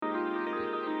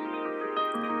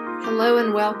Hello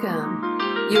and welcome.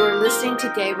 You are listening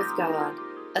to Gay with God,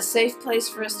 a safe place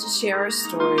for us to share our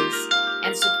stories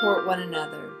and support one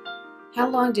another. How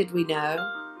long did we know?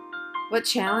 What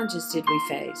challenges did we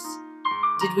face?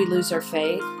 Did we lose our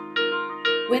faith?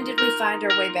 When did we find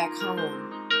our way back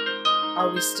home?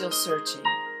 Are we still searching?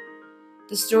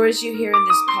 The stories you hear in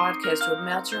this podcast will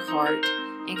melt your heart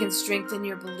and can strengthen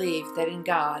your belief that in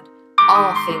God,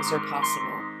 all things are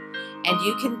possible, and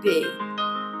you can be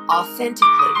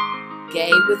authentically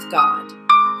gay with God.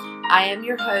 I am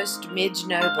your host, Midge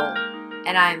Noble,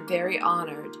 and I am very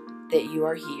honored that you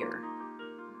are here.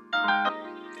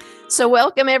 So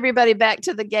welcome everybody back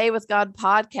to the Gay with God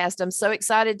podcast. I'm so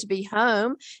excited to be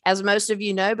home, as most of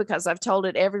you know, because I've told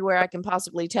it everywhere I can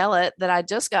possibly tell it, that I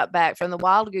just got back from the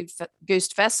Wild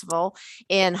Goose Festival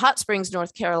in Hot Springs,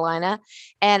 North Carolina.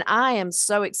 And I am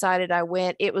so excited I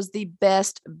went. It was the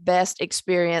best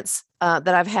experience that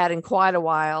I've had in quite a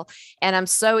while. And I'm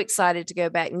so excited to go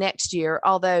back next year,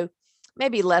 although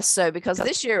maybe less so because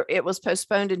this year it was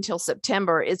postponed until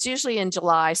September. It's usually in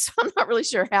July. So I'm not really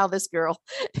sure how this girl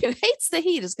who hates the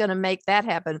heat is going to make that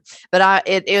happen. But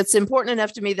it's important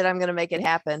enough to me that I'm going to make it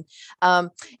happen. And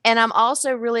I'm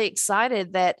also really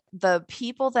excited that the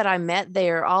people that I met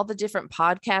there, all the different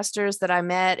podcasters that I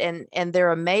met and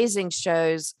their amazing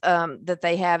shows that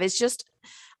they have, it's just,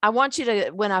 I want you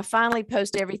to, when I finally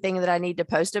post everything that I need to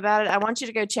post about it, I want you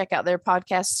to go check out their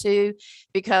podcasts too,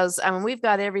 because we've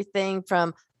got everything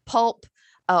from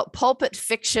pulpit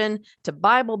fiction to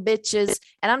Bible bitches.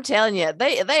 And I'm telling you,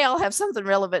 they all have something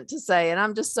relevant to say. And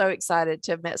I'm just so excited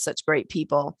to have met such great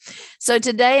people. So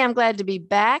today I'm glad to be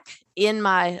back in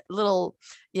my little,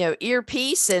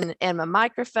 earpiece and my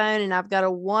microphone. And I've got a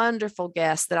wonderful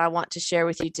guest that I want to share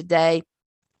with you today.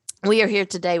 We are here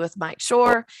today with Mike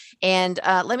Shore, and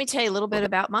let me tell you a little bit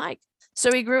about Mike.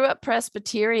 So he grew up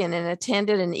Presbyterian and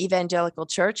attended an evangelical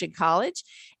church in college,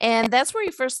 and that's where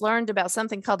he first learned about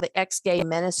something called the Ex-Gay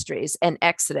Ministries and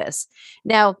Exodus.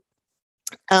 Now,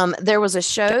 there was a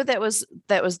show that was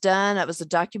done. It was a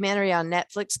documentary on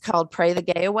Netflix called "Pray the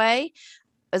Gay Away."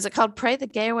 Is it called "Pray the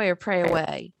Gay Away" or "Pray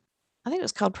Away"? I think it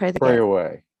was called "Pray the Gay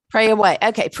Away." Pray Away.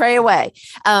 Okay, Pray Away.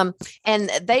 And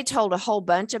they told a whole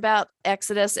bunch about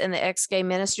Exodus and the ex-gay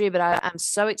ministry, but I'm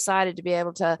so excited to be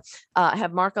able to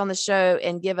have Mark on the show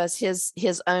and give us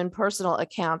his own personal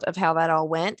account of how that all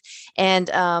went.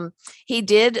 And he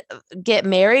did get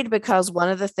married because one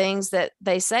of the things that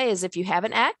they say is if you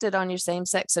haven't acted on your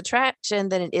same-sex attraction,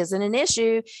 then it isn't an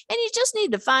issue, and you just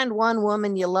need to find one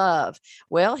woman you love.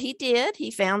 Well, he did.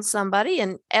 He found somebody,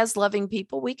 and as loving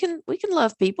people, we can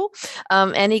love people.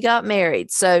 And he got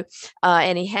married. So,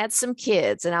 and he had some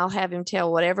kids, and I'll have him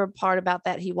tell whatever part about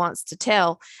that he wants to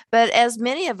tell. But as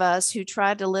many of us who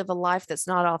tried to live a life that's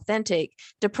not authentic,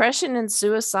 depression and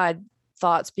suicide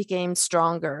thoughts became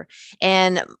stronger.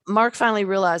 And Mark finally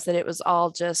realized that it was all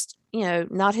just,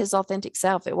 not his authentic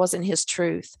self. It wasn't his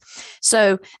truth.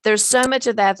 So there's so much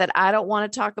of that I don't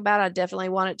want to talk about. I definitely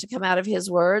want it to come out of his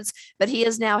words, but he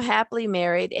is now happily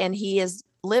married, and he is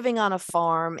living on a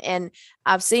farm, and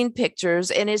I've seen pictures,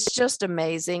 and it's just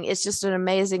amazing. It's just an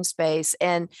amazing space.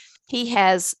 And he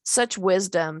has such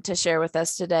wisdom to share with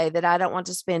us today that I don't want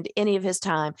to spend any of his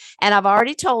time. And I've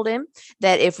already told him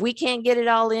that if we can't get it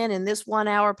all in this 1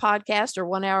 hour podcast or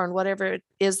 1 hour and whatever it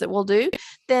is that we'll do,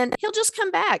 then he'll just come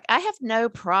back. I have no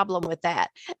problem with that.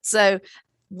 So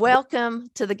welcome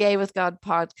to the Gay with God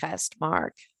podcast,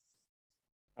 Mark.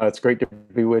 It's great to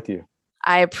be with you.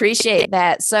 I appreciate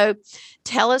that. So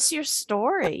tell us your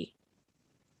story.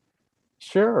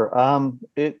 Sure. I'm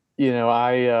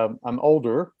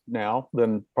older now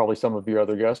than probably some of your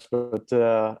other guests, but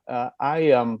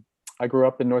I grew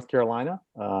up in North Carolina,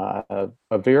 a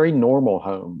very normal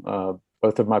home.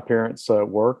 Both of my parents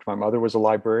worked. My mother was a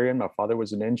librarian. My father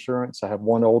was in insurance. I have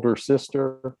one older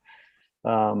sister.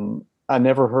 I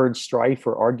never heard strife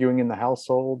or arguing in the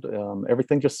household.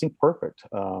 Everything just seemed perfect.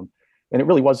 And it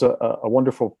really was a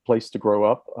wonderful place to grow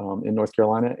up in North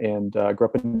Carolina. And grew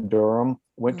up in Durham,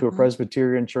 went to a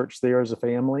Presbyterian church there as a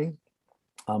family.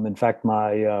 In fact,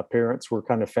 my parents were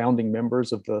kind of founding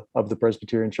members of the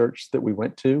Presbyterian church that we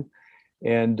went to.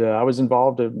 And I was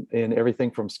involved in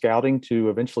everything from scouting to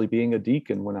eventually being a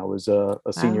deacon when I was a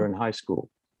senior in high school.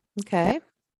 Okay.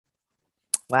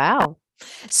 Wow.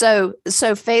 So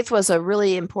faith was a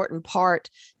really important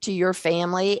part to your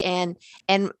family, and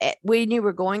when you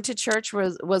were going to church,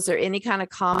 was there any kind of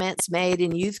comments made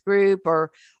in youth group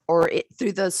or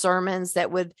through the sermons that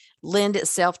would lend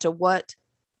itself to what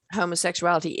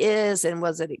homosexuality is, and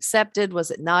was it accepted?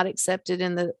 Was it not accepted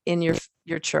in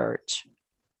your church?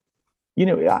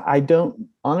 I don't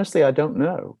honestly, I don't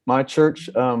know. My church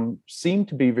seemed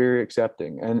to be very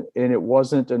accepting, and it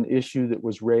wasn't an issue that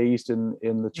was raised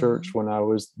in the church Mhm. when I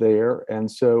was there, and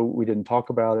so we didn't talk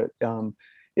about it.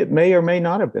 It may or may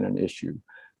not have been an issue.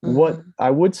 What Mhm.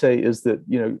 I would say is that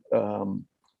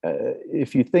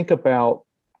if you think about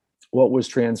what was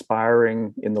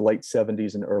transpiring in the late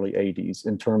 70s and early 80s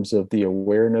in terms of the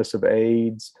awareness of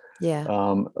AIDS, Yeah.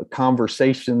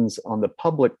 conversations on the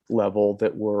public level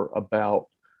that were about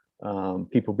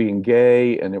people being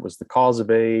gay, and it was the cause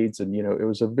of AIDS, and it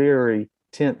was a very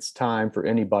tense time for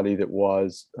anybody that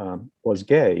was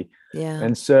gay, Yeah.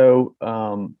 and so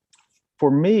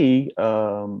for me,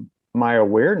 my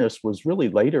awareness was really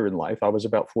later in life. I was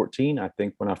about 14, I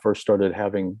think, when I first started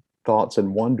having thoughts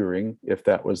and wondering if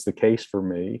that was the case for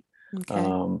me.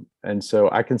 Okay. And so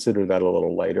I consider that a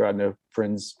little later. I know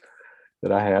friends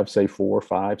that I have say 4,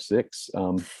 5, 6,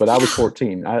 but I was Yeah.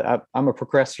 14. I'm a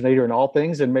procrastinator in all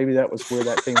things, and maybe that was where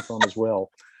that came from as well.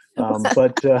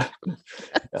 But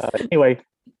anyway,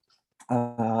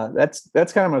 that's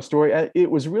kind of my story. It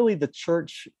was really the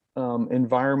church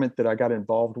environment that I got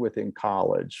involved with in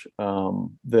college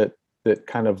that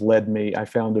kind of led me. I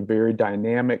found a very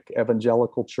dynamic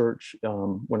evangelical church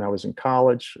when I was in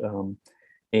college,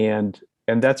 and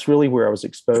that's really where I was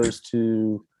exposed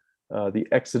to the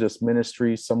Exodus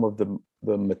ministry, some of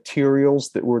the materials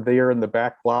that were there in the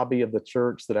back lobby of the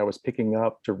church that I was picking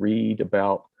up to read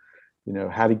about,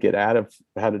 how to get out of,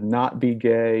 how to not be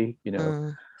gay,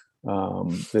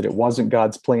 Mm. that it wasn't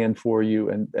God's plan for you,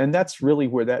 and that's really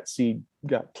where that seed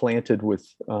got planted with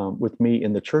me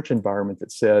in the church environment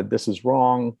that said, this is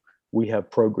wrong. We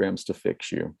have programs to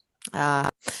fix you. Uh,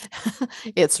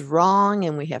 it's wrong,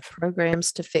 and we have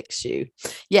programs to fix you.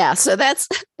 Yeah, so that's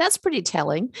pretty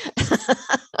telling.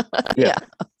 Yeah. Yeah,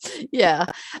 yeah.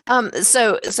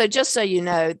 So just so you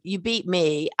know, you beat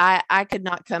me. I could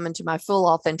not come into my full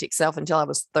authentic self until I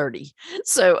was 30.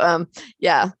 So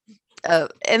yeah,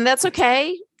 and that's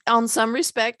okay. On some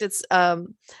respect, it's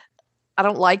I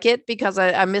don't like it because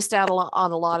I missed out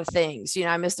on a lot of things.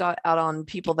 I missed out on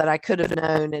people that I could have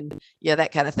known, and yeah,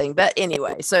 that kind of thing. But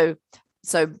anyway, so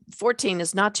 14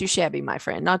 is not too shabby, my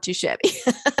friend, not too shabby.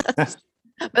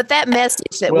 But that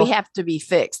message that we Well, have to be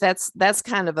fixed, that's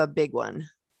kind of a big one.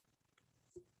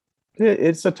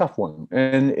 it's a tough one,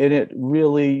 and it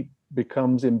really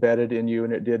becomes embedded in you,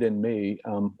 and it did in me,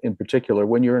 in particular,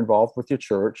 when you're involved with your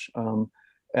church. Um,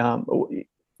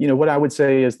 what I would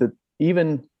say is that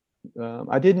even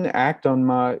I didn't act on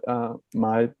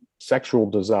my sexual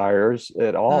desires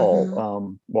at all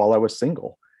Mhm, while I was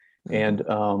single,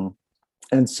 mhm,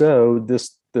 and so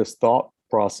this thought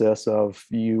process of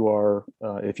you are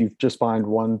if you just find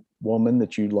one woman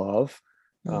that you love,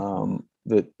 mhm,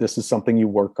 that this is something you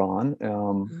work on,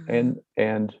 mhm.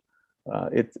 and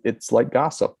it's like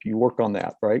gossip. You work on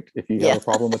that, right? If you have Yeah, a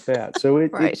problem with that, so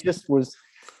it right. just was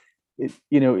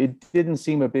it didn't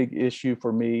seem a big issue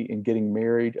for me in getting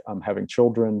married, having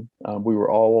children. We were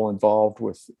all involved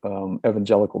with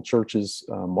evangelical churches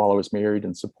while I was married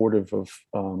and supportive of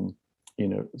you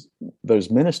know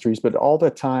those ministries. But all the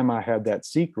time I had that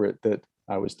secret that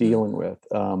I was dealing Mhm, with,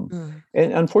 mm.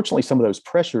 and unfortunately, some of those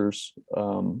pressures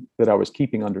that I was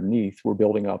keeping underneath were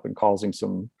building up and causing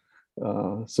some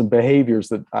behaviors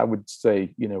that I would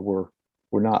say were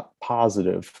not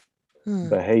positive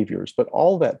Mm. behaviors. But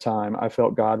all that time, I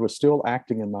felt God was still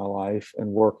acting in my life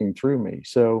and working through me.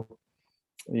 So,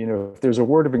 if there's a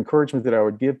word of encouragement that I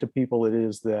would give to people, it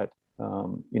is that,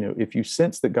 if you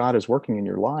sense that God is working in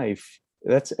your life,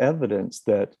 that's evidence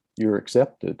that you're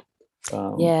accepted,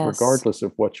 Yes. regardless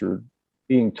of what you're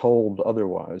being told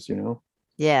otherwise.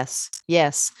 Yes.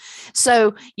 Yes.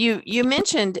 So you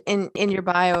mentioned in your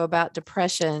bio about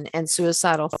depression and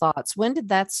suicidal thoughts. When did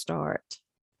that start?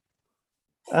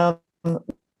 Um,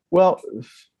 well,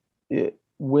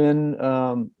 when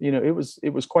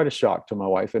it was quite a shock to my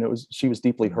wife, and she was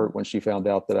deeply hurt Mhm, when she found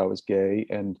out that I was gay,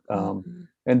 mhm,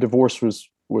 and divorce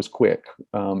was quick.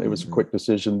 It was a mhm, quick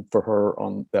decision for her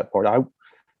on that part. I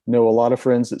know a lot of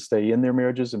friends that stay in their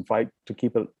marriages and fight to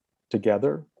keep it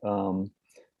together,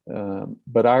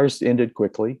 but ours ended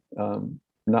quickly,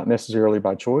 not necessarily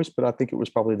by choice, but I think it was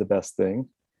probably the best thing.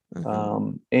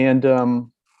 mhm, And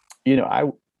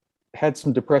I had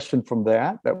some depression from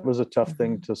that. That was a tough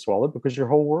thing mhm. to swallow because your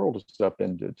whole world is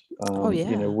upended. Oh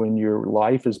yeah. When your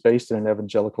life is based in an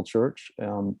evangelical church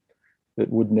that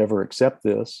would never accept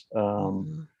this,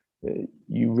 Mhm,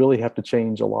 you really have to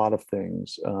change a lot of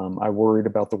things. I worried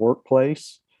about the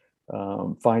workplace,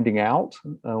 finding out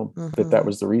that mhm,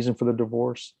 was the reason for the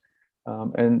divorce,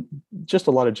 and just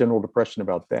a lot of general depression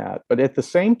about that. But at the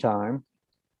same time,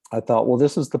 I thought, well,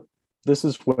 this is this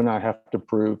is when I have to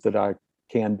prove that I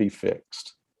can be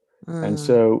fixed. And Mm,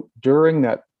 so during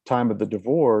that time of the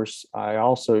divorce, I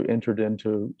also entered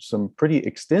into some pretty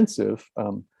extensive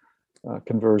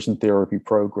conversion therapy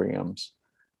programs,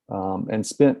 and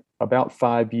spent about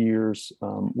 5 years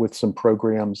with some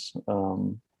programs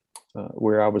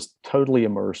where I was totally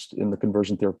immersed in the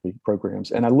conversion therapy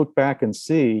programs. And I look back and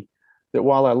see that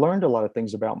while I learned a lot of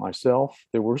things about myself,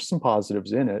 there were some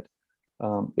positives in it.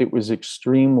 It was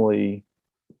extremely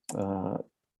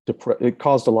it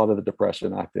caused a lot of the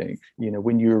depression, I think.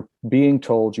 When you're being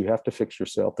told you have to fix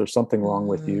yourself, there's something wrong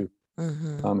with mhm, you.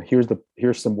 mhm,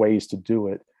 Here's some ways to do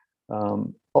it.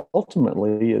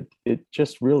 Ultimately, it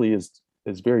just really is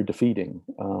very defeating.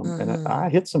 And I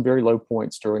mhm, hit some very low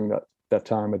points during that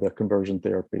time of the conversion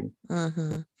therapy.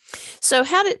 mhm. So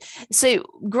so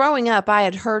growing up, I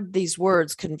had heard these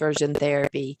words, conversion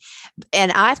therapy,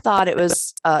 and I thought it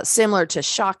was similar to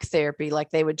shock therapy,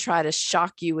 like they would try to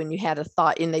shock you when you had a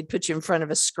thought and they'd put you in front of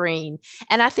a screen.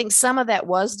 And I think some of that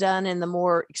was done in the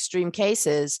more extreme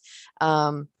cases.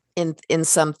 In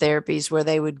some therapies where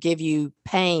they would give you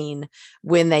pain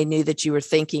when they knew that you were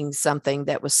thinking something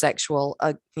that was sexual,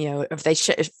 if they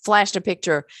flashed a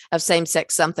picture of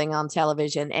same-sex something on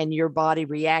television and your body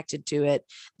reacted to it,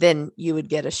 then you would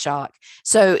get a shock.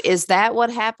 So is that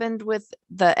what happened with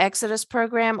the Exodus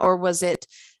program, or was it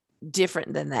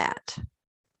different than that?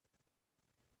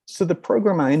 So the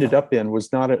program I ended up in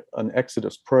was not an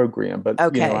Exodus program, but I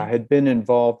Okay. had been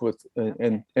involved with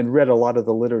and read a lot of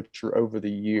the literature over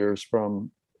the years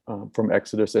from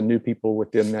Exodus, and knew people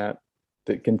within that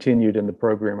continued in the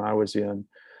program I was in.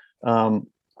 Um,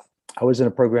 I was in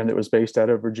a program that was based out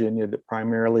of Virginia that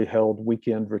primarily held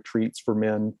weekend retreats for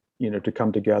men, to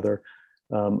come together,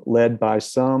 led by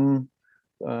some,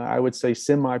 I would say,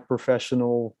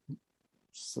 semi-professional.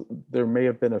 There may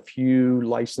have been a few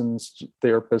licensed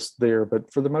therapists there,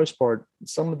 but for the most part,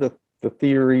 some of the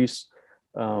theories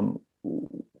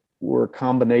were a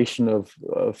combination of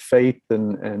faith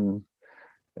and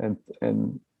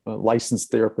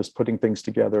licensed therapists putting things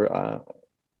together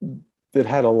that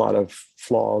had a lot of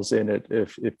flaws in it.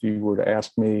 If you were to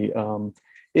ask me,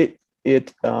 it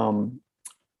it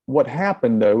what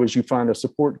happened though is you find a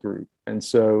support group, and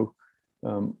so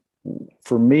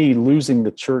for me, losing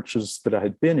the churches that I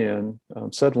had been in,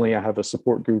 suddenly I have a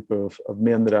support group of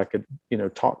men that I could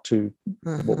talk to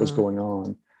what was Mhm, going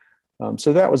on.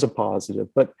 So that was a positive.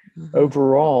 But mhm,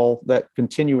 overall, that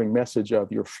continuing message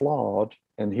of you're flawed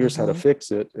and here's how to mhm,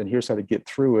 fix it and here's how to get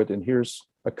through it and here's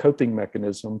a coping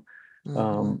mechanism,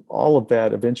 mhm, all of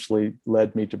that eventually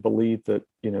led me to believe that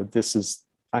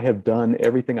I have done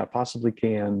everything I possibly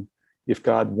can. If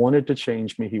God wanted to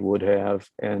change me, he would have,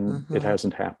 and it mhm,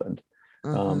 hasn't happened.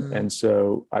 mhm, And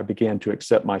so I began to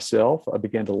accept myself. I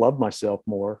began to love myself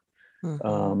more,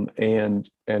 mhm.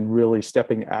 and really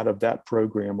stepping out of that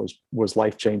program was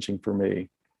life changing for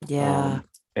me. Yeah.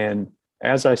 And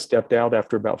as I stepped out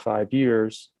after about 5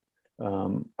 years,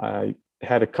 I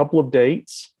had a couple of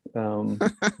dates.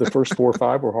 The first 4 or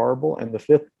 5 were horrible, and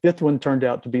the fifth one turned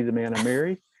out to be the man I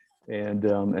married,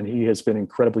 and he has been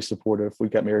incredibly supportive. We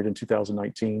got married in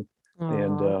 2019,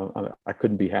 and Aw. I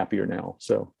couldn't be happier now.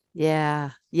 So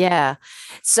Yeah. Yeah.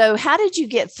 So how did you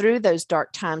get through those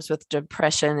dark times with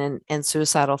depression and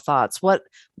suicidal thoughts?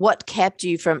 What kept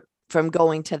you from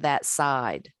going to that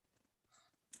side?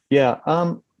 yeah,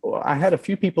 well, I had a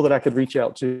few people that I could reach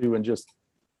out to and just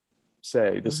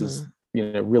say, this is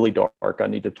Mhm. really dark. I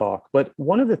need to talk. But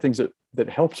one of the things that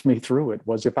helped me through it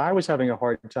was if I was having a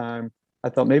hard time, I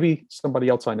thought maybe somebody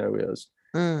else I know is.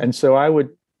 Mm. And so I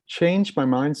would change my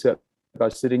mindset by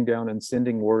sitting down and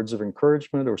sending words of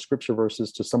encouragement or scripture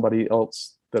verses to somebody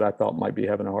else that I thought might be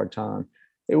having a hard time.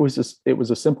 It was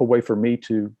a simple way for me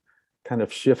to kind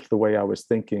of shift the way I was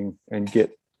thinking and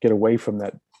get away from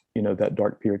that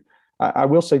dark period. I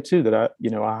will say too that I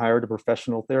hired a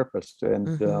professional therapist,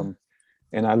 Mhm.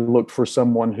 and I looked for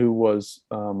someone who was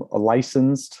a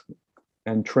licensed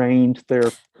and trained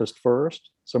therapist first,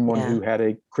 someone Yeah. who had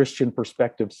a Christian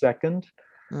perspective second,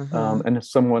 Mhm. and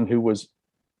someone who was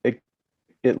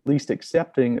at least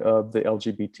accepting of the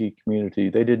LGBT community.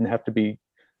 They didn't have to be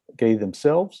gay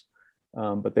themselves,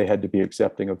 but they had to be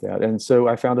accepting of that. And so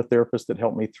I found a therapist that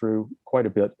helped me through quite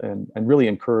a bit, and really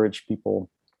encouraged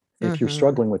people, if you're Mhm.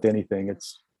 struggling with anything,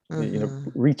 it's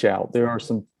Mhm. reach out. There are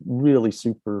some really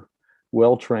super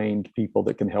well-trained people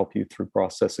that can help you through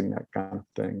processing that kind of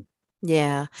thing.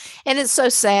 Yeah. And it's so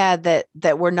sad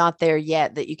that we're not there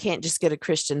yet, that you can't just get a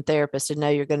Christian therapist and know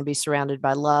you're going to be surrounded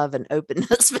by love and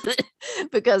openness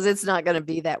because it's not going to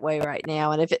be that way right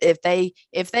now. And if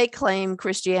they claim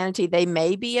Christianity, they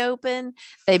may be open,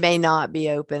 they may not be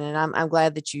open. And I'm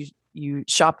glad that you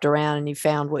shopped around and you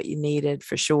found what you needed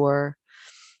for sure.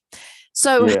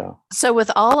 So Yeah. so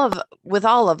with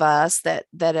all of us that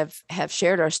have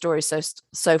shared our story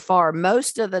so far,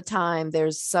 most of the time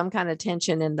there's some kind of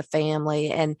tension in the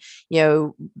family, and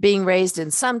being raised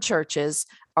in some churches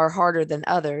are harder than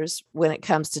others when it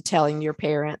comes to telling your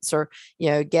parents or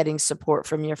getting support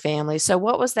from your family. So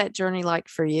what was that journey like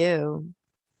for you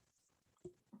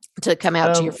to come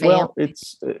out to your family? Well,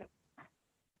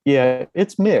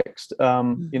 it's mixed.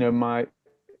 Mhm. My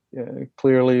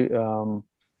clearly,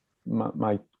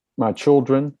 my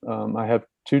children. I have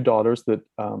two daughters that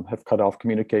have cut off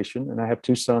communication, and I have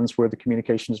two sons where the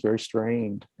communication is very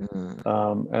strained.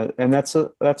 Mm, And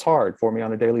that's hard for me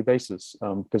on a daily basis,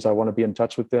 because I want to be in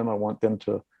touch with them. I want them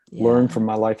to learn yeah. from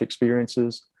my life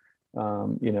experiences.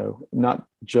 Not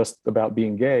just about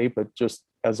being gay, but just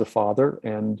as a father.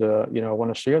 And I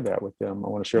want to share that with them. I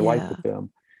want to share life Yeah. with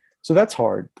them. So that's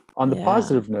hard. On the Yeah.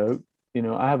 positive note,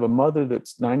 I have a mother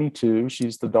that's 92.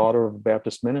 She's the daughter of a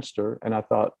Baptist minister. And I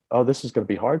thought, oh, this is going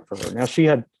to be hard for her. Now, she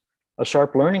had a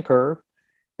sharp learning curve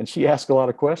and she asked a lot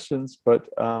of questions, but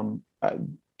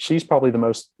she's probably the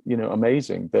most,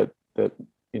 amazing that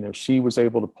she was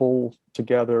able to pull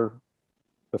together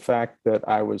the fact that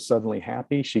I was suddenly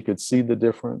happy. She could see the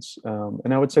difference.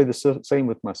 And I would say the same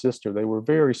with my sister. They were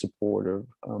very supportive.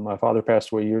 My father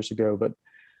passed away years ago, but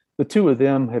the two of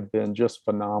them have been just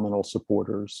phenomenal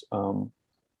supporters. I'm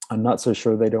not so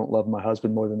sure they don't love my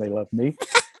husband more than they love me.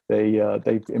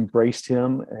 They've embraced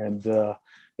him, and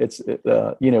it's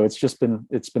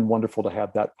been wonderful to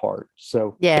have that part.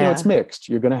 So it's Yeah. mixed.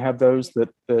 You're going to have those that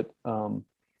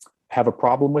have a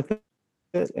problem with it,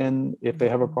 and if they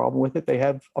have a Mhm. problem with it, they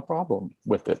have a problem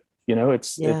with it.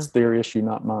 It's Yeah. their issue,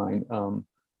 not mine.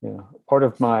 Part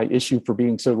of my issue for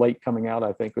being so late coming out,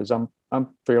 I think, was I'm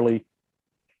fairly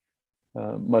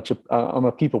I'm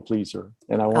a people pleaser,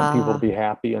 and I want people to Ah. be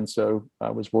happy. And so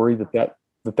I was worried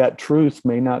that truth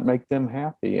may not make them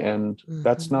happy, and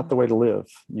that's not Mhm. the way to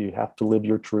live. You have to live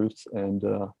your truth, and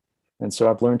so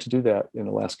I've learned to do that in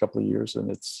the last couple of years, and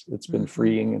it's been Mhm.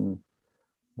 freeing, and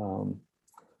um,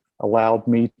 allowed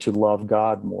me to love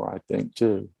God more, I think,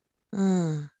 too.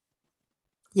 Mm.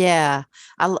 Yeah,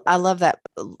 I love that,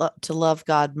 to love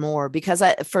God more, because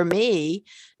for me,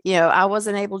 I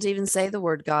wasn't able to even say the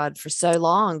word God for so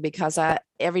long, because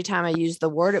every time I used the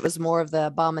word, it was more of the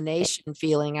abomination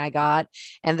feeling I got,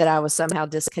 and that I was somehow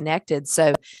disconnected.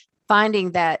 So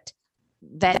finding that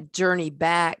journey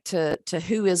back to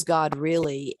who is God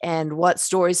really, and what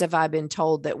stories have I been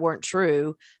told that weren't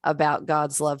true about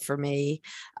God's love for me.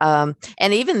 And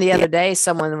even the other day,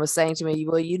 someone was saying to me,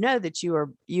 well, that you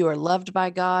are loved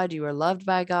by God, you are loved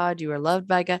by God, you are loved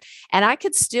by God. And I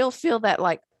could still feel that,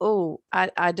 like, oh,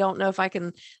 I don't know if I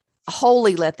can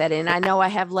wholly let that in. I know I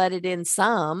have let it in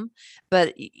some,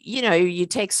 but you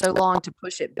take so long to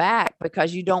push it back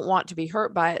because you don't want to be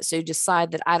hurt by it. So you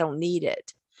decide that I don't need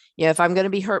it. If I'm going to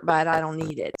be hurt by it, I don't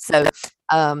need it. So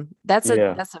Yeah, that's a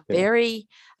yeah, very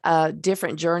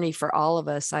different journey for all of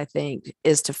us, I think,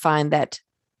 is to find that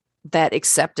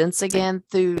acceptance again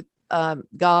through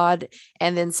God,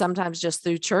 and then sometimes just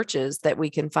through churches that we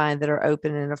can find that are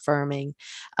open and affirming.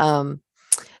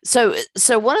 So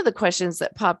one of the questions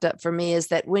that popped up for me is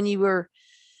that when you were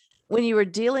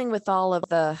dealing with all of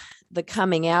the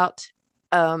coming out,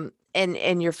 and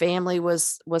your family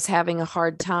was having a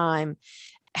hard time,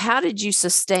 how did you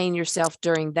sustain yourself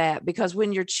during that? Because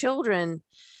when your children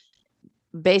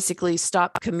basically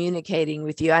stop communicating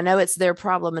with you, I know it's their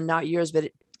problem and not yours,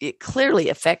 but it clearly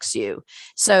affects you.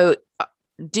 So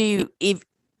do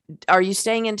are you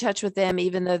staying in touch with them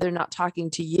even though they're not talking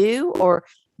to you, or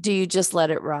do you just let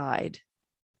it ride?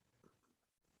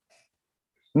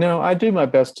 no, I do my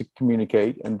best to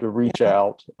communicate and to reach Yeah.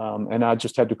 out, and I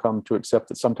just had to come to accept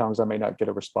that sometimes I may not get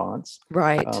a response.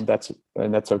 Right.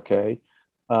 That's okay.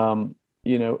 um,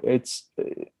 it'll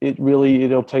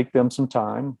take them some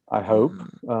time, I hope.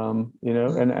 Mm,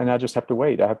 And I just have to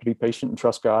wait. I have to be patient and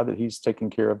trust God that He's taking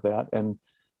care of that, and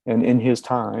in His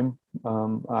time,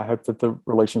 I hope that the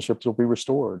relationships will be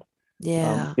restored.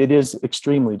 yeah. It is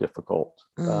extremely difficult.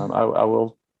 Mm,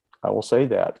 I will say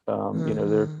that.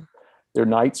 mhm, There are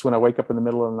nights when I wake up in the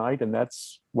middle of the night, and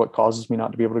that's what causes me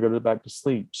not to be able to go back to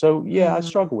sleep. So yeah, I mm,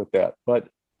 struggle with that, but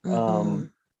um, mhm,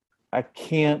 I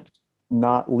can't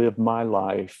not live my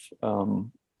life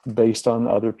based on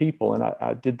other people, and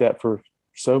I did that for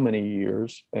so many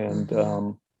years,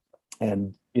 mhm,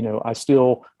 and I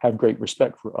still have great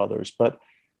respect for others. But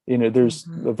there's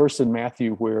mhm. the verse in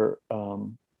Matthew where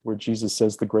Jesus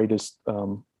says the greatest,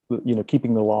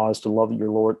 keeping the law is to love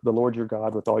the Lord your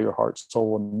God with all your heart,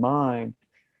 soul, and mind.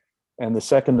 And the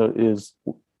second is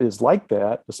is like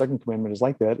that. The second commandment is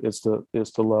like that, is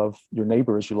to love your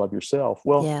neighbor as you love yourself.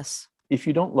 Well, Yes. if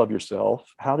you don't love yourself,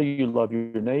 how do you love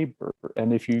your neighbor?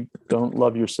 And if you don't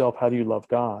love yourself, how do you love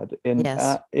God? And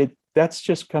Yes. that's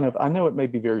just kind of, I know it may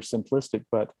be very simplistic,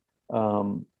 but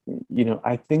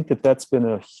I think that's been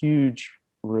a huge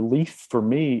relief for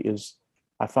me. Is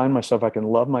I find myself, I can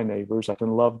love my neighbors, I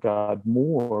can love God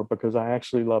more because I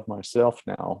actually love myself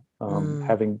now,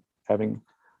 having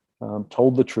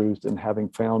told the truth and having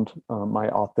found my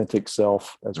authentic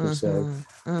self, as we say.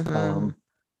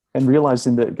 And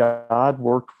realizing that God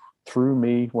worked through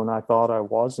me when I thought I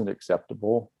wasn't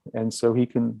acceptable. And so he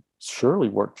can surely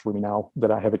work through me now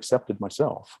that I have accepted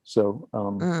myself. So,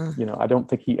 I don't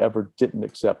think he ever didn't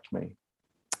accept me.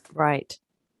 Right.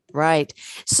 Right.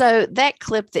 So that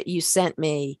clip that you sent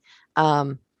me,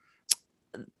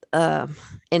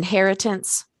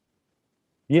 Inheritance.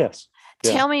 Yes.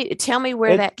 Yeah. Tell me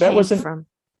where that came from.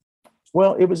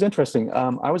 Well, it was interesting.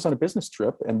 I was on a business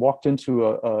trip and walked into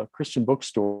a Christian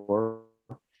bookstore,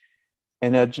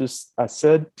 and I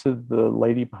said to the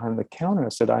lady behind the counter, I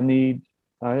said, I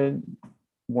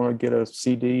want to get a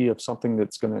CD of something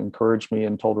that's going to encourage me,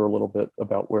 and told her a little bit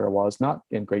about where I was, not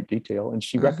in great detail. And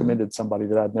she recommended somebody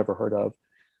that I'd never heard of.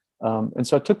 And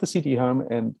so I took the CD home,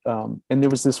 and there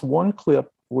was this one clip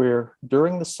where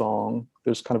during the song,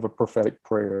 there's kind of a prophetic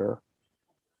prayer.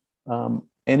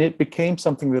 And it became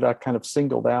something that I kind of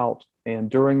singled out. And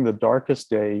during the darkest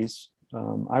days,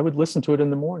 I would listen to it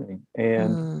in the morning.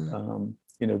 And,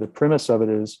 the premise of it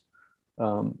is,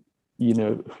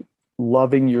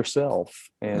 loving yourself,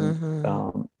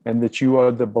 and that you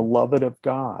are the beloved of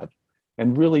God.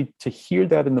 And really to hear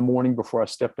that in the morning before I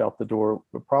stepped out the door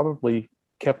probably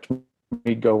kept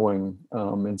me going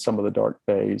in some of the dark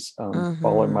days,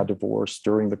 following my divorce,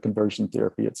 during the conversion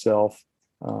therapy itself.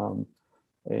 The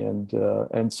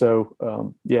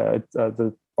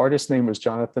artist's name was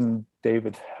Jonathan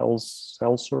David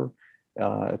Helser,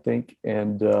 I think,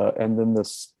 and then the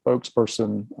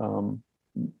spokesperson.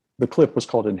 The clip was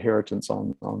called "Inheritance"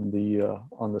 on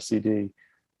the CD,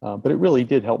 but it really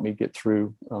did help me get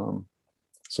through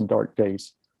some dark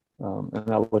days, and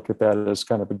I look at that as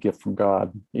kind of a gift from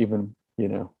God. Even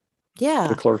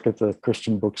the clerk at the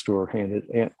Christian bookstore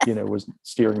was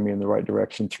steering me in the right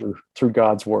direction through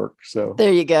God's work. So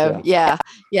there you go. Yeah.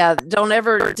 Don't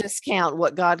ever discount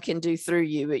what God can do through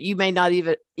you, but you may not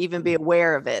even be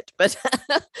aware of it. But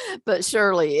but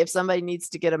surely, if somebody needs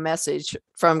to get a message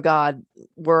from God,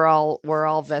 we're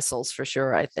all vessels for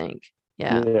sure, I think.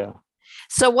 Yeah.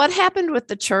 So what happened with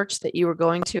the church that you were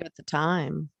going to at the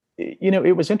time?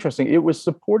 It was interesting. It was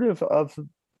supportive of.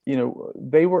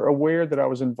 They were aware that I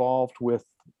was involved with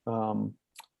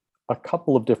a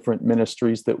couple of different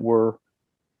ministries that were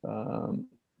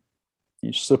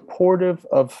supportive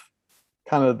of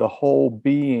kind of the whole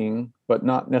being, but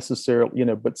not necessarily,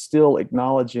 but still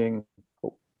acknowledging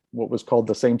what was called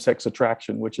the same-sex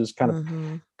attraction, which is kind of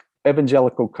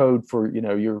evangelical code for,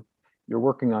 you're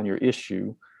working on your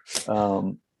issue.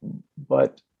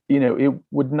 But, it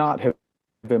would not have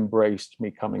embraced me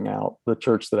coming out, the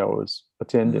church that I was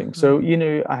attending. So,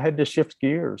 I had to shift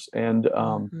gears, and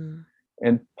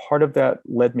part of that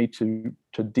led me to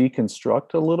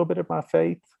deconstruct a little bit of my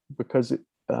faith, because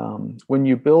when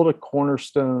you build a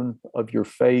cornerstone of your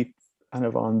faith kind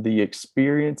of on the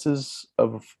experiences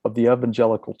of the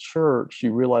evangelical church,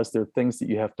 you realize there are things that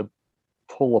you have to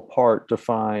pull apart to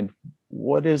find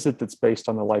what is it that's based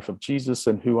on the life of Jesus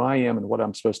and who I am and what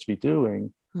I'm supposed to be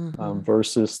doing,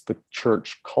 versus the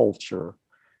church culture.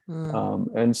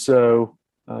 And so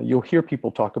you'll hear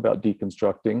people talk about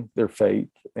deconstructing their faith,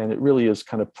 and it really is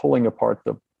kind of pulling apart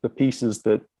the pieces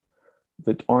that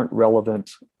aren't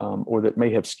relevant, or that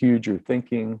may have skewed your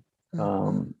thinking,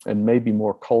 and maybe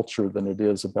more culture than it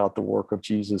is about the work of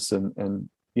Jesus and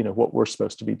what we're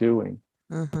supposed to be doing.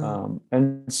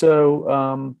 And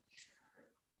so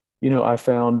I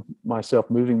found myself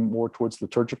moving more towards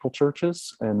liturgical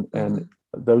churches and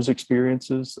those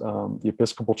experiences. The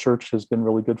Episcopal Church has been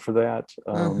really good for that,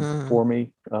 for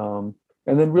me. And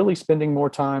then really spending more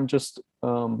time just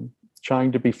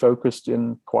trying to be focused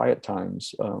in quiet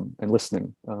times, and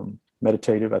listening,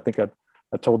 meditative. I think I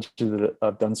told you that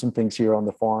I've done some things here on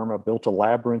the farm. I built a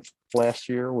labyrinth last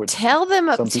year. Which tell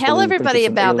everybody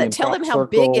about that. Tell them how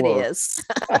big it is.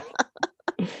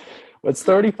 It's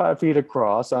 35 feet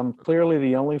across. I'm clearly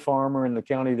the only farmer in the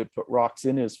county that put rocks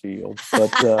in his field,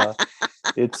 but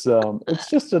it's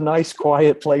just a nice,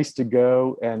 quiet place to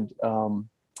go. And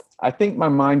I think my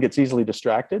mind gets easily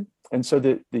distracted, and so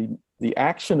the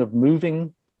action of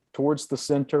moving towards the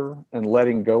center and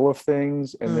letting go of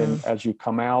things, and then as you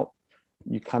come out,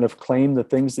 you kind of claim the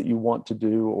things that you want to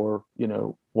do, or,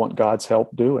 want God's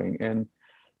help doing. And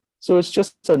so it's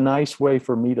just a nice way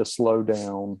for me to slow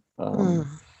down,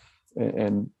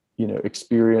 and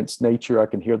experience nature. I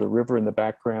can hear the river in the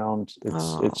background.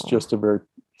 It's just a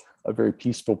very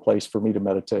peaceful place for me to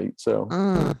meditate. So,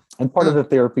 and part of the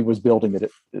therapy was building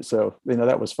it. So,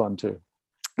 that was fun too.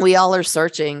 We all are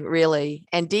searching, really,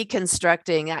 and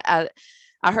deconstructing.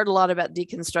 I heard a lot about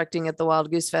deconstructing at the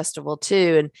Wild Goose Festival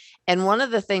too. And one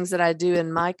of the things that I do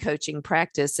in my coaching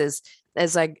practice is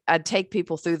I take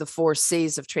people through the 4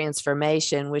 C's of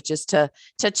transformation, which is to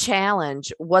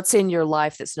challenge what's in your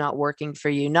life that's not working for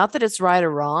you. Not that it's right or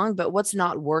wrong, but what's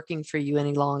not working for you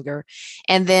any longer.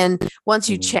 And then once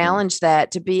you challenge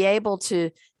that, to be able to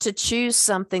choose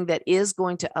something that is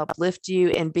going to uplift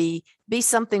you and be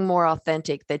something more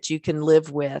authentic that you can live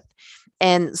with.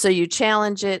 And so you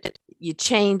challenge it, you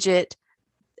change it,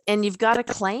 and you've got to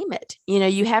claim it.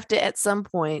 You have to at some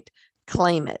point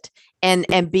claim it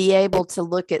and be able to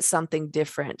look at something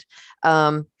different.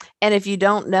 And if you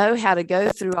don't know how to go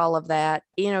through all of that,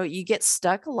 you get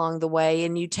stuck along the way,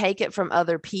 and you take it from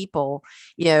other people,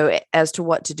 as to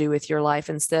what to do with your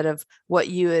life, instead of what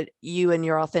you and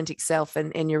your authentic self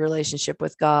and your relationship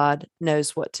with God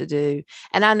knows what to do.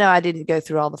 And I know I didn't go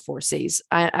through all the 4 C's.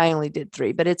 I only did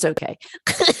 3, but it's okay.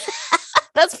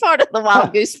 That's part of the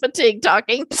wild goose fatigue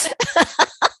talking.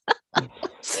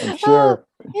 I'm sure.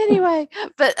 Anyway,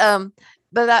 but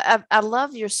I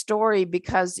love your story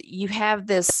because you have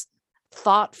this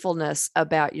thoughtfulness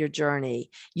about your journey.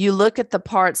 You look at the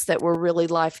parts that were really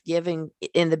life-giving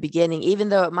in the beginning, even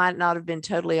though it might not have been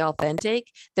totally authentic.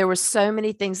 There were so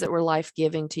many things that were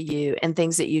life-giving to you, and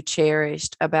things that you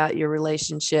cherished about your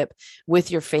relationship with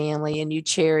your family, and you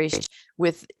cherished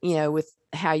with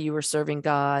how you were serving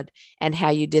God and how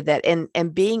you did that,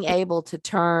 and being able to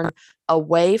turn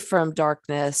away from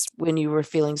darkness when you were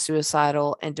feeling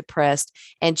suicidal and depressed,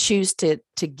 and choose to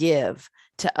give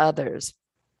to others.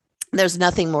 There's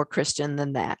nothing more Christian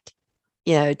than that,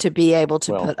 to be able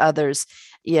to put others'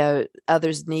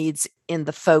 needs in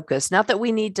the focus. Not that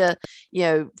we need to,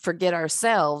 forget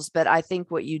ourselves, but I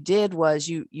think what you did was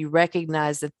you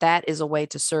recognize that is a way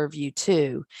to serve you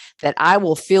too, that I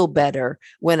will feel better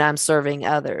when I'm serving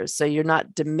others. So you're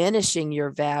not diminishing your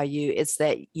value. It's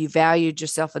that you valued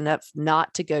yourself enough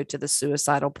not to go to the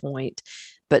suicidal point,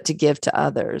 but to give to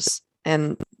others.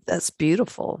 And that's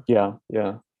beautiful. Yeah.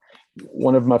 Yeah.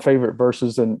 One of my favorite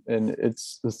verses, and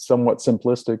it's somewhat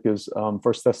simplistic, is 1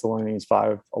 Thessalonians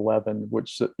 5:11,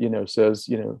 which says,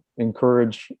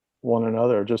 encourage one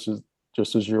another just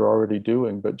as you're already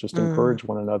doing, but just encourage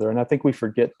one another. And I think we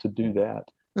forget to do that.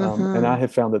 And I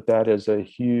have found that is a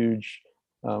huge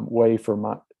way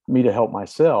for me to help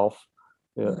myself,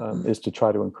 is to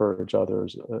try to encourage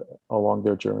others along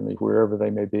their journey, wherever they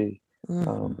may be.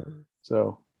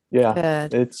 So yeah,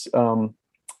 Good. it's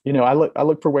I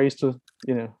look for ways to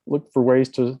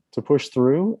push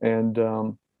through, and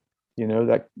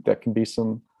that can be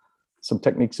some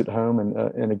techniques at home,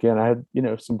 and again, I had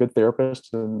some good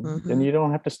therapists, and you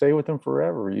don't have to stay with them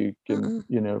forever. You can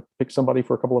pick somebody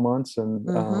for a couple of months,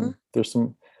 and there's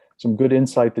some good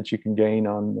insight that you can gain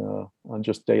on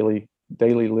just daily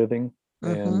living.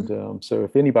 And so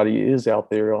if anybody is out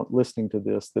there listening to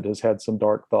this that has had some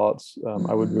dark thoughts,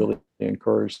 I would really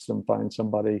encourage them, find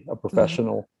somebody, a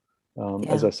professional.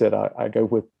 As I said, I go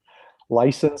with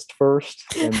licensed first,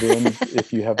 and then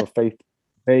if you have a faith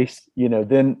base,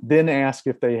 then ask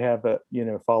if they have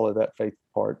follow that faith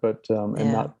part, but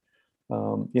and not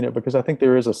because I think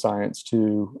there is a science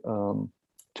to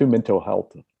mental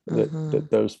health. That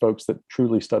those folks that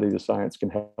truly study the science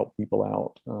can help people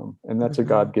out. And that's a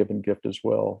God-given gift as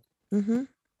well.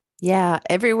 Yeah.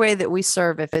 Every way that we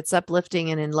serve, if it's uplifting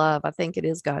and in love, I think it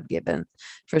is God-given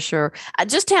for sure.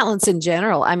 Just talents in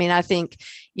general. I mean, I think,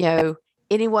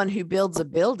 anyone who builds a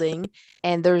building,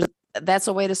 and that's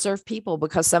a way to serve people,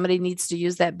 because somebody needs to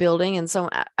use that building. And so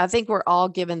I think we're all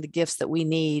given the gifts that we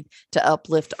need to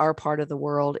uplift our part of the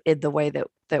world in the way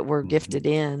that we're gifted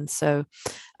in. So,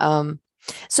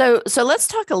 so let's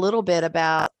talk a little bit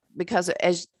about, because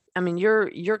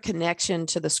your connection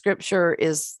to the scripture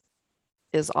is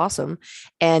awesome,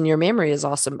 and your memory is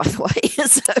awesome, by the way.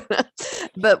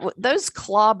 But those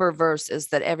clobber verses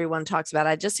that everyone talks about,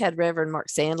 I just had Reverend Mark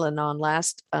Sandlin on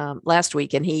last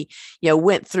week, and he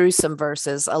went through some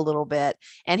verses a little bit,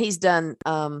 and he's done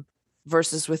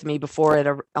verses with me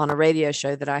before on a radio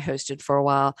show that I hosted for a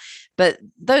while. But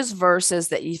those verses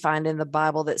that you find in the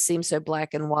Bible that seem so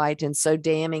black and white and so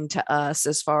damning to us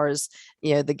as far as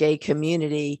the gay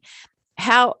community,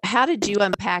 how did you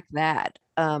unpack that?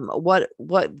 What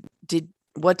did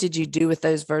what did you do with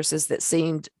those verses that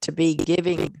seemed to be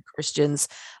giving Christians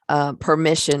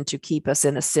permission to keep us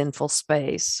in a sinful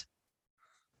space?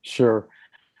 Sure.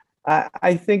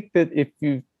 I think that if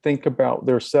you think about,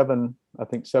 there are seven, I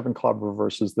think seven clobber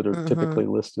verses that are typically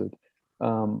listed.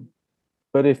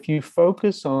 But if you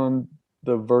focus on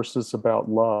the verses about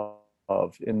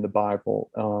love in the Bible,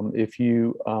 if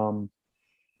you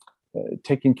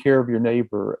taking care of your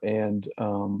neighbor, and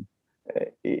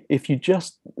if you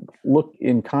just look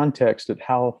in context at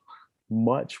how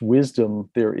much wisdom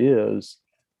there is,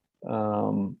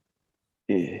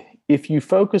 if you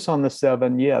focus on the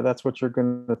seven, that's what you're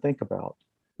going to think about.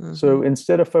 So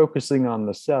instead of focusing on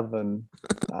the seven,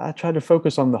 I try to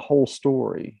focus on the whole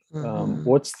story.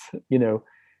 What's,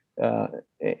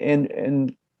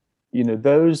 and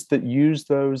those that use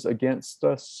those against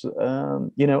us,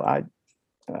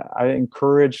 I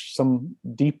encourage some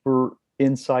deeper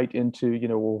insight into,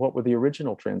 well, what were the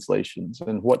original translations,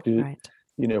 and what do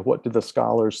what do the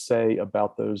scholars say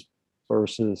about those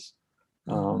verses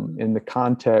in the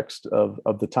context of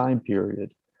the time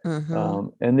period.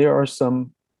 And there are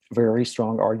some very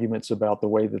strong arguments about the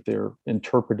way that they're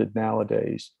interpreted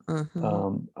nowadays.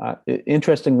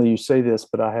 Interestingly, you say this,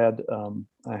 but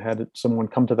I had someone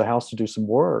come to the house to do some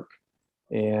work,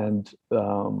 and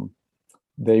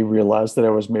they realized that I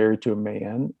was married to a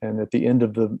man, and at the end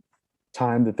of the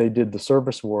time that they did the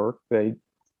service work, they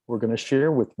were going to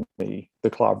share with me the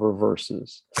clobber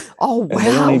verses. Oh, wow. And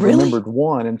they only really? remembered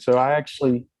one. And so I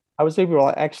was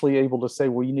able to say,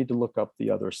 well, you need to look up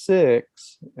the other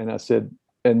six. And I said,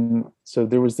 and so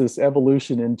there was this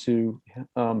evolution into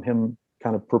him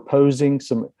kind of proposing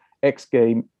some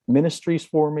ex-gay ministries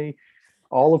for me,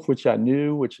 all of which I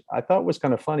knew, which I thought was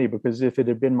kind of funny, because if it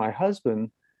had been my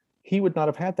husband, he would not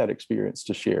have had that experience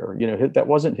to share. That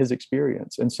wasn't his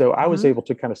experience. And so I was able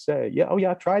to kind of say,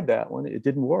 I tried that one. It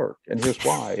didn't work. And here's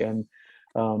why.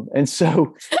 And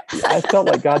so I felt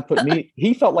like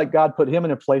he felt like God put him in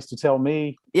a place to tell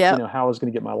me, how I was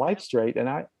going to get my life straight. And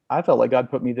I felt like God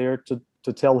put me there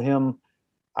to tell him,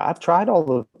 I've tried all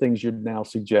the things you're now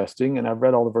suggesting, and I've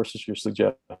read all the verses you're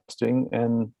suggesting,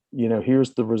 and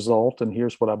here's the result, and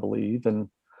here's what I believe. And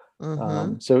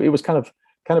so it was kind of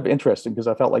interesting, because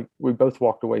I felt like we both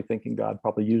walked away thinking God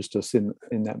probably used us in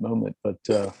that moment. But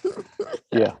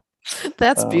yeah,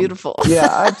 that's beautiful.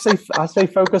 I say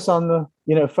focus on on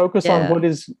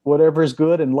whatever is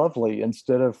good and lovely,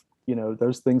 instead of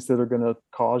those things that are going to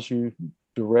cause you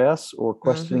duress or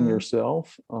questioning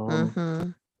yourself.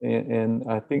 And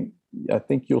I think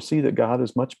you'll see that God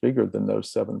is much bigger than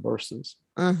those seven verses.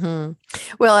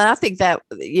 Well, and I think that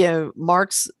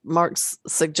Mark's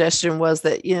suggestion was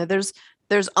that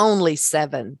there's only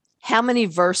seven. How many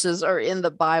verses are in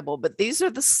the Bible? But these are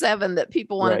the seven that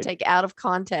people want to take out of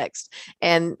context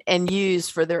and use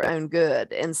for their own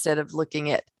good, instead of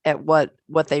looking at what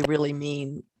they really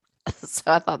mean. So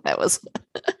I thought that was,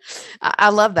 I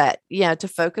love that, to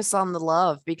focus on the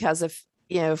love, because if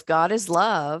God is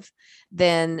love,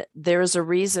 then there's a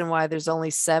reason why there's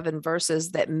only seven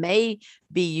verses that may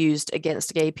be used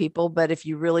against gay people. But if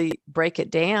you really break it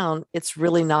down, it's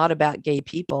really not about gay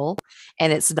people,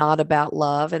 and it's not about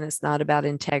love, and it's not about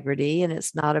integrity, and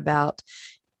it's not about,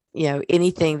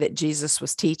 anything that Jesus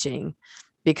was teaching.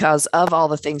 Because of all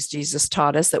the things Jesus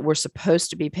taught us that we're supposed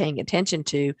to be paying attention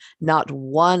to, not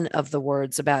one of the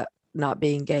words about not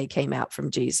being gay came out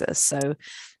from Jesus. So,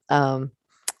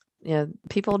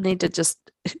 people need to just,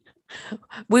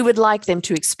 we would like them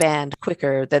to expand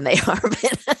quicker than they are,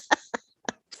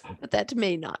 but that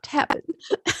may not happen.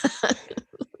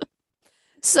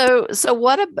 So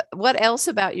what else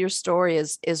about your story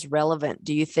is relevant,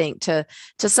 do you think, to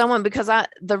someone? Because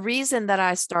the reason that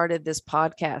I started this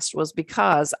podcast was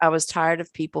because I was tired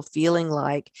of people feeling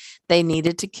like they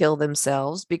needed to kill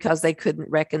themselves because they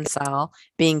couldn't reconcile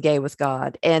being gay with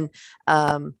God. And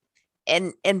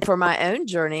for my own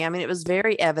journey, I mean, it was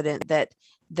very evident that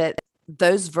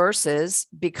those verses,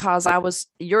 because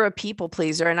you're a people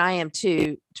pleaser, and I am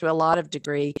too, to a lot of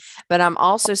degree, but I'm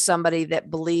also somebody that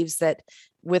believes that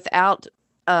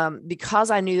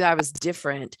because I knew I was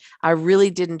different, I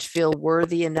really didn't feel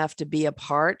worthy enough to be a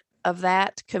part of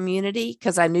that community,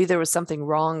 because I knew there was something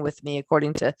wrong with me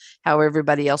according to how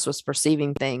everybody else was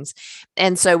perceiving things.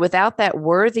 And so without that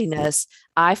worthiness,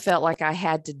 I felt like I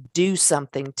had to do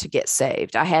something to get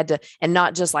saved. I had to, and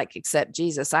not just like accept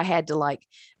Jesus, I had to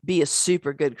be a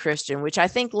super good Christian, which I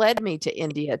think led me to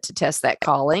India to test that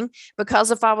calling.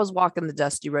 Because if I was walking the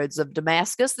dusty roads of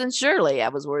Damascus, then surely I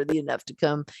was worthy enough to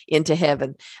come into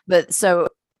heaven. But so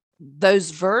those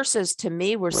verses to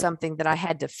me were something that I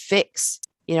had to fix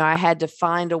I had to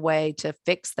find a way to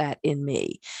fix that in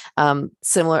me.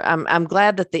 Similar, I'm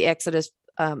glad that the Exodus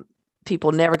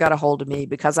people never got a hold of me,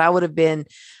 because I would have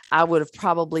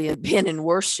probably been in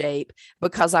worse shape,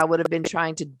 because I would have been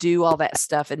trying to do all that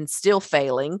stuff and still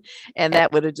failing, and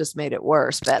that would have just made it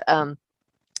worse. But I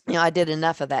did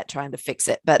enough of that trying to fix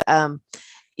it. But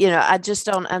I just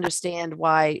don't understand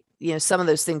why some of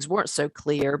those things weren't so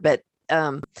clear. But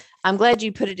I'm glad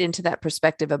you put it into that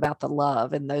perspective about the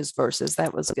love in those verses.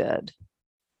 That was good.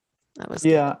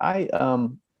 Yeah, I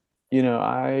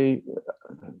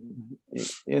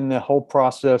in the whole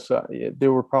process,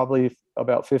 there were probably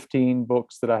about 15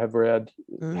 books that I had read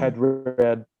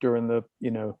during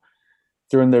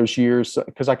during those years,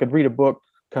 because I could read a book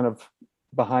kind of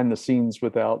behind the scenes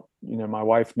without my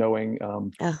wife knowing.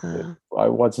 I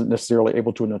wasn't necessarily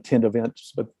able to attend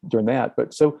events, but during that.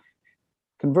 But so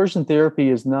conversion therapy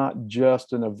is not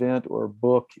just an event or a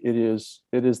book. It is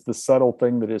the subtle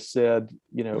thing that is said,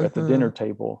 at the dinner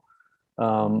table.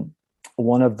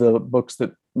 One of the books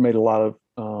that made a lot of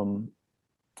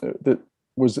that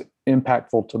was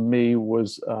impactful to me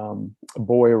was A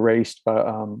Boy Erased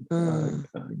by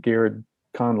Garrett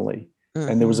Connolly.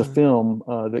 And there was a film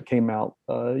that came out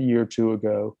a year or two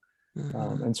ago.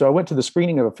 And so I went to the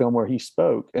screening of a film where he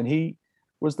spoke, and he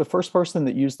was the first person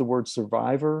that used the word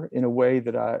survivor in a way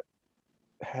that I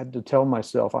had to tell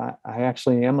myself, I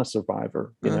actually am a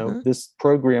survivor. This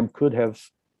program could have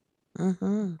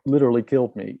literally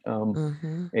killed me.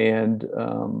 And,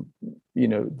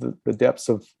 the depths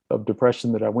of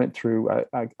depression that I went through, I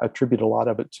attribute a lot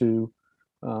of it to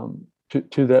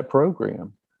that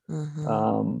program.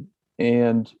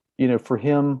 And, for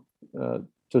him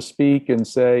to speak and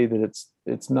say that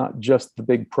it's not just the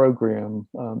big program.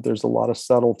 There's a lot of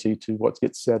subtlety to what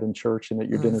gets said in church and at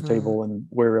your dinner table and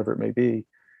wherever it may be.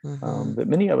 That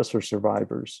many of us are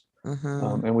survivors.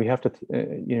 And we have to,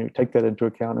 take that into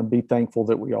account and be thankful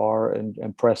that we are,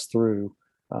 and press through,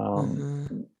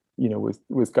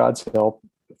 with God's help.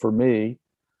 For me,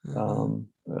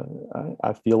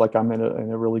 I feel like I'm in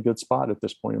a really good spot at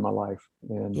this point in my life,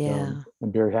 and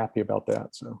I'm very happy about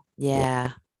that. So,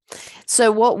 yeah.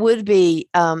 So what would be,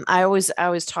 I always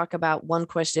talk about one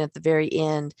question at the very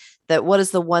end, that what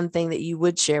is the one thing that you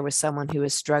would share with someone who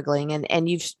is struggling? And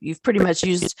you've pretty much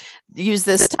used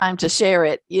this time to share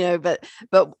it, but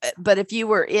if you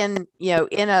were in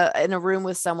a room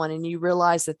with someone and you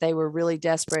realized that they were really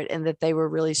desperate and that they were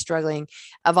really struggling,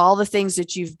 of all the things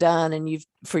that you've done and you've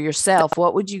for yourself,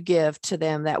 what would you give to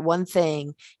them, that one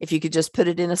thing, if you could just put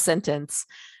it in a sentence?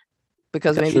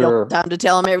 Because maybe you don't have time to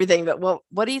tell them everything, but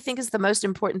what do you think is the most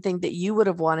important thing that you would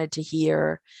have wanted to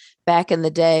hear back in the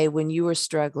day when you were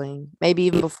struggling, maybe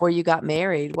even before you got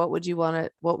married? What would you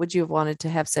have wanted to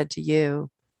have said to you?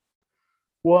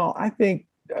 Well, I think,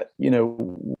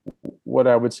 what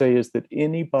I would say is that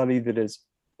anybody that is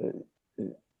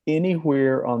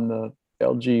anywhere on the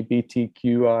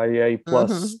LGBTQIA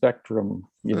plus spectrum,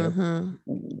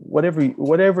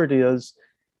 whatever it is,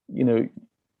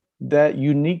 that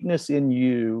uniqueness in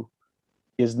you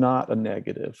is not a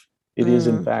negative. It is,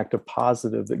 in fact, a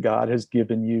positive, that God has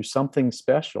given you something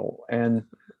special. And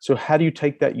so how do you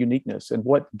take that uniqueness, and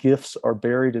what gifts are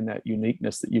buried in that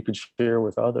uniqueness that you could share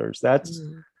with others? That's,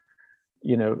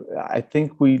 I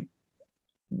think we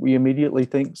immediately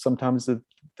think sometimes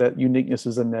that uniqueness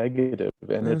is a negative,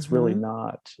 and it's really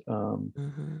not.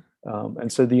 And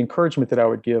so the encouragement that I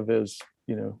would give is,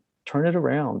 turn it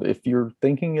around. If you're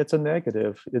thinking it's a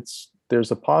negative,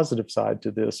 there's a positive side to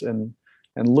this, and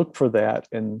look for that,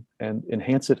 and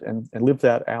enhance it, and live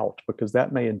that out, because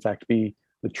that may in fact be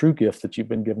the true gift that you've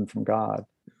been given from God,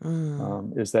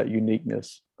 is that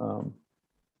uniqueness.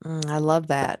 I love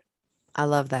that. I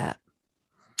love that.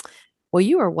 Well,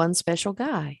 you are one special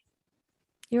guy.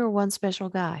 You're one special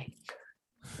guy.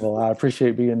 Well, I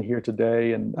appreciate being here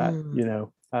today, and I'm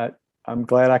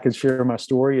glad I could share my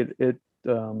story.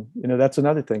 That's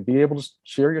another thing. Be able to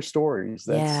share your stories.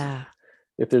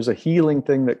 If there's a healing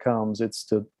thing that comes, it's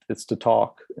to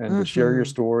talk and to share your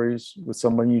stories with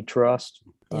someone you trust.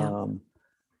 And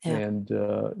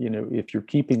if you're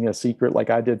keeping a secret, like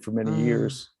I did for many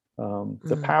years,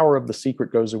 the power of the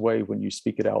secret goes away when you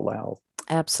speak it out loud.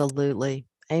 Absolutely.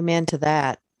 Amen to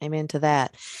that. Amen to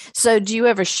that. So do you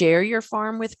ever share your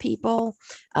farm with people?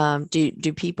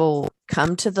 Do people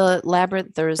come to the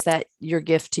Labyrinth, or is that your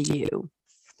gift to you?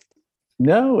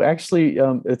 No, actually,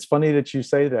 it's funny that you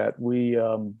say that. We,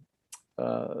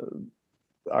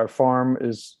 our farm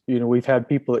is, we've had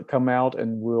people that come out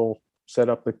and will set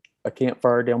up a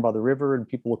campfire down by the river, and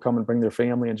people will come and bring their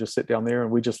family and just sit down there,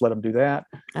 and we just let them do that.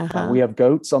 We have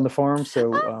goats on the farm,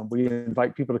 so we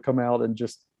invite people to come out and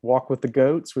just walk with the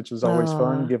goats, which is always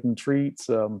fun. Give them treats,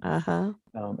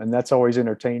 and that's always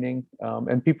entertaining.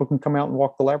 And people can come out and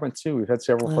walk the labyrinth too. We've had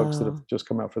several folks that have just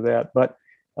come out for that. But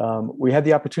we had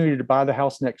the opportunity to buy the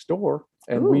house next door,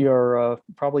 and we are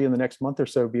probably in the next month or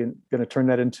so going to turn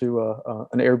that into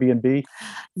an Airbnb,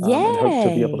 and hope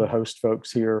to be able to host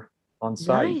folks here on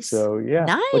site. Nice. So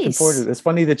looking forward to it. It's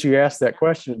funny that you asked that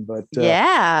question, but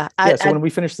so when we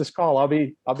finish this call, I'll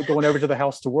be going over to the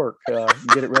house to work and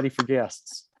get it ready for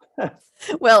guests.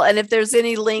 Well, and if there's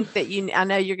any link that I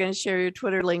know you're going to share your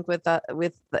Twitter link with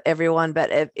everyone,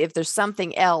 but if there's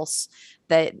something else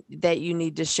that you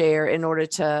need to share in order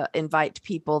to invite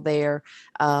people there,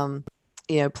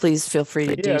 please feel free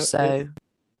to do so.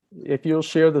 If you'll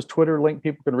share this Twitter link,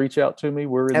 people can reach out to me.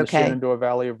 We're in the Shenandoah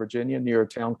Valley of Virginia, near a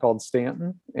town called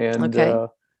Stanton, and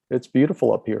it's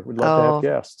beautiful up here. We'd love to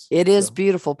have guests. It is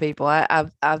beautiful, people.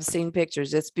 I've seen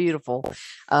pictures. It's beautiful.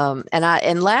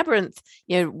 And Labyrinth,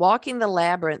 walking the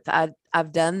labyrinth,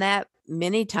 I've done that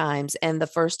many times. And the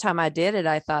first time I did it,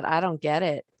 I thought, I don't get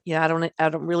it. I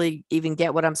don't really even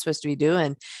get what I'm supposed to be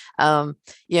doing. But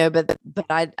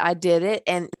I did it.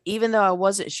 And even though I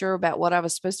wasn't sure about what I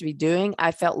was supposed to be doing,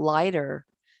 I felt lighter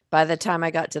by the time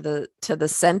I got to the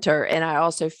center. And I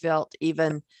also felt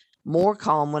even more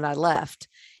calm when I left.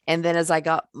 And then as I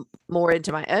got more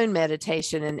into my own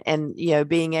meditation and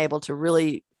being able to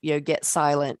really, get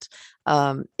silent,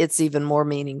 it's even more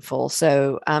meaningful.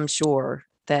 So I'm sure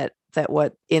that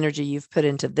what energy you've put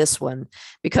into this one,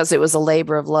 because it was a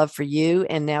labor of love for you,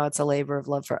 and now it's a labor of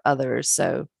love for others.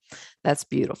 So that's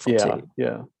beautiful too.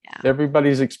 Yeah.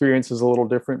 Everybody's experience is a little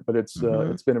different, but it's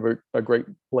been a great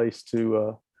place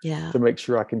to make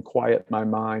sure I can quiet my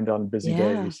mind on busy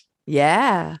days.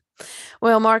 Yeah.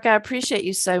 Well, Mark, I appreciate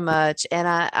you so much. And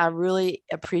I really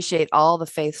appreciate all the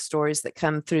faith stories that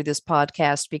come through this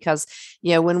podcast, because,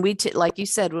 when we, like you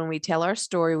said, when we tell our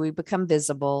story, we become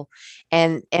visible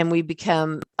and we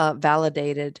become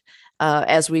validated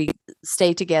as we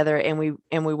stay together and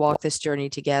we walk this journey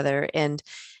together. And,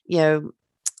 it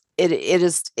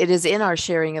is in our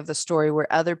sharing of the story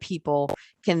where other people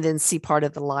can then see part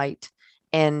of the light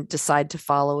and decide to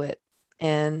follow it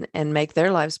and make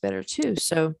their lives better too.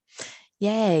 So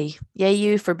yay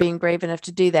you for being brave enough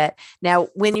to do that. Now,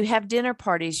 when you have dinner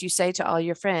parties, you say to all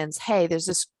your friends, hey, there's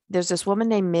this woman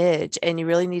named Midge, and you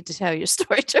really need to tell your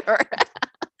story to her.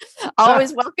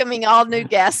 Always welcoming all new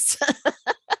guests.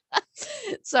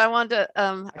 So I want to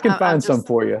I can find some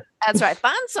for you. That's right.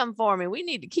 Find some for me. We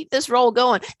need to keep this roll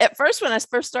going. At first, when I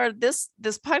first started this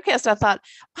podcast, I thought,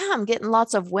 wow, I'm getting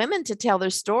lots of women to tell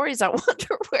their stories. I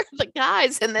wonder where the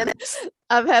guys. And then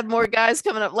I've had more guys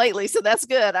coming up lately. So that's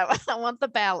good. I want the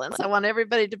balance. I want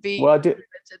everybody to be. Well,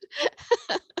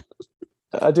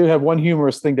 I do have one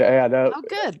humorous thing to add.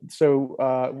 Good.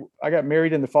 So I got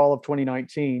married in the fall of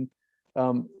 2019.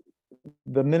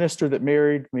 The minister that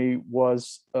married me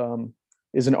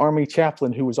is an Army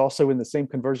chaplain who was also in the same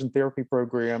conversion therapy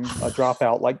program, a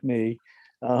dropout like me.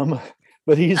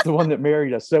 But he's the one that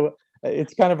married us. So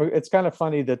it's kind of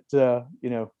funny that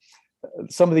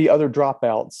some of the other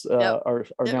dropouts are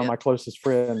now my closest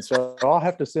friends. So I'll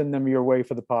have to send them your way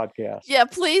for the podcast. Yeah,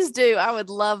 please do. I would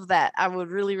love that. I would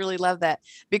really, really love that,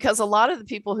 because a lot of the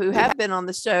people who have been on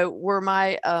the show were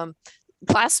my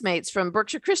classmates from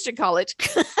Berkshire Christian College.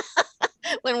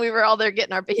 When we were all there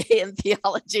getting our BA in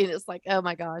theology, and it's like, oh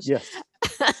my gosh, yes.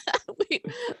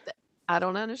 I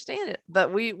don't understand it,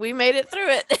 but we made it through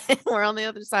it. We're on the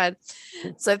other side.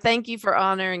 So thank you for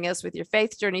honoring us with your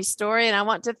faith journey story. And I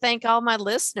want to thank all my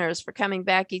listeners for coming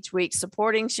back each week,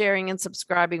 supporting, sharing, and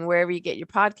subscribing wherever you get your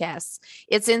podcasts.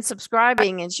 It's in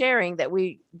subscribing and sharing that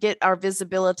we get our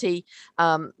visibility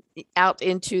out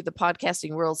into the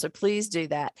podcasting world. So please do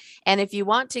that. And if you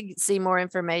want to see more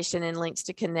information and links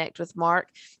to connect with Mark,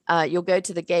 you'll go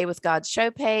to the Gay with God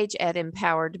show page at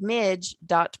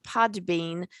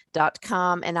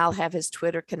empoweredmidge.podbean.com, and I'll have his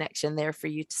Twitter connection there for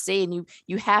you to see. And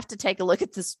you have to take a look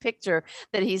at this picture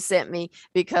that he sent me,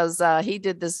 because he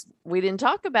did this. We didn't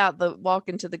talk about the walk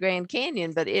into the Grand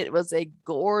Canyon, but it was a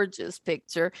gorgeous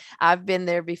picture. I've been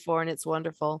there before, and it's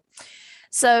wonderful.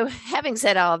 So having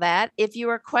said all that, if you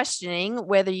are questioning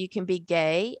whether you can be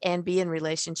gay and be in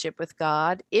relationship with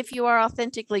God, if you are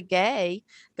authentically gay,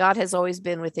 God has always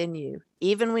been within you.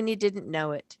 Even when you didn't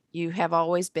know it, you have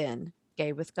always been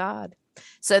gay with God.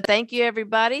 So thank you,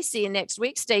 everybody. See you next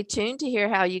week. Stay tuned to hear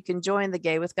how you can join the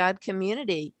Gay with God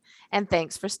community. And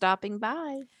thanks for stopping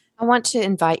by. I want to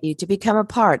invite you to become a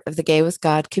part of the Gay with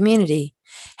God community.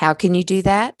 How can you do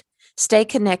that? Stay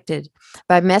connected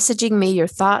by messaging me your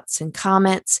thoughts and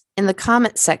comments in the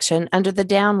comment section under the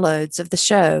downloads of the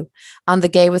show on the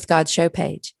Gay with God show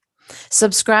page.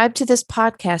 Subscribe to this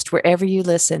podcast wherever you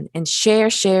listen and share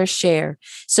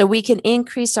so we can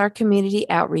increase our community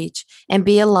outreach and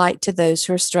be a light to those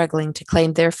who are struggling to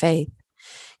claim their faith.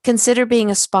 Consider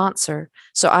being a sponsor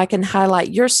so I can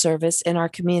highlight your service in our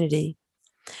community.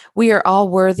 We are all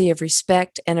worthy of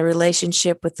respect and a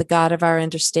relationship with the God of our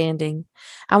understanding.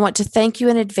 I want to thank you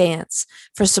in advance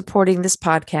for supporting this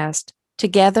podcast.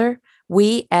 Together,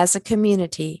 we as a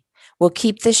community will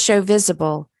keep this show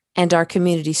visible and our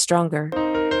community stronger.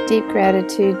 Deep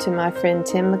gratitude to my friend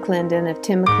Tim McClendon of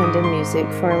Tim McClendon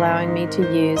Music for allowing me to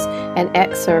use an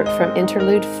excerpt from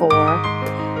Interlude 4,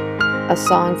 a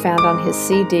song found on his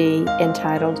CD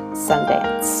entitled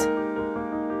Sundance.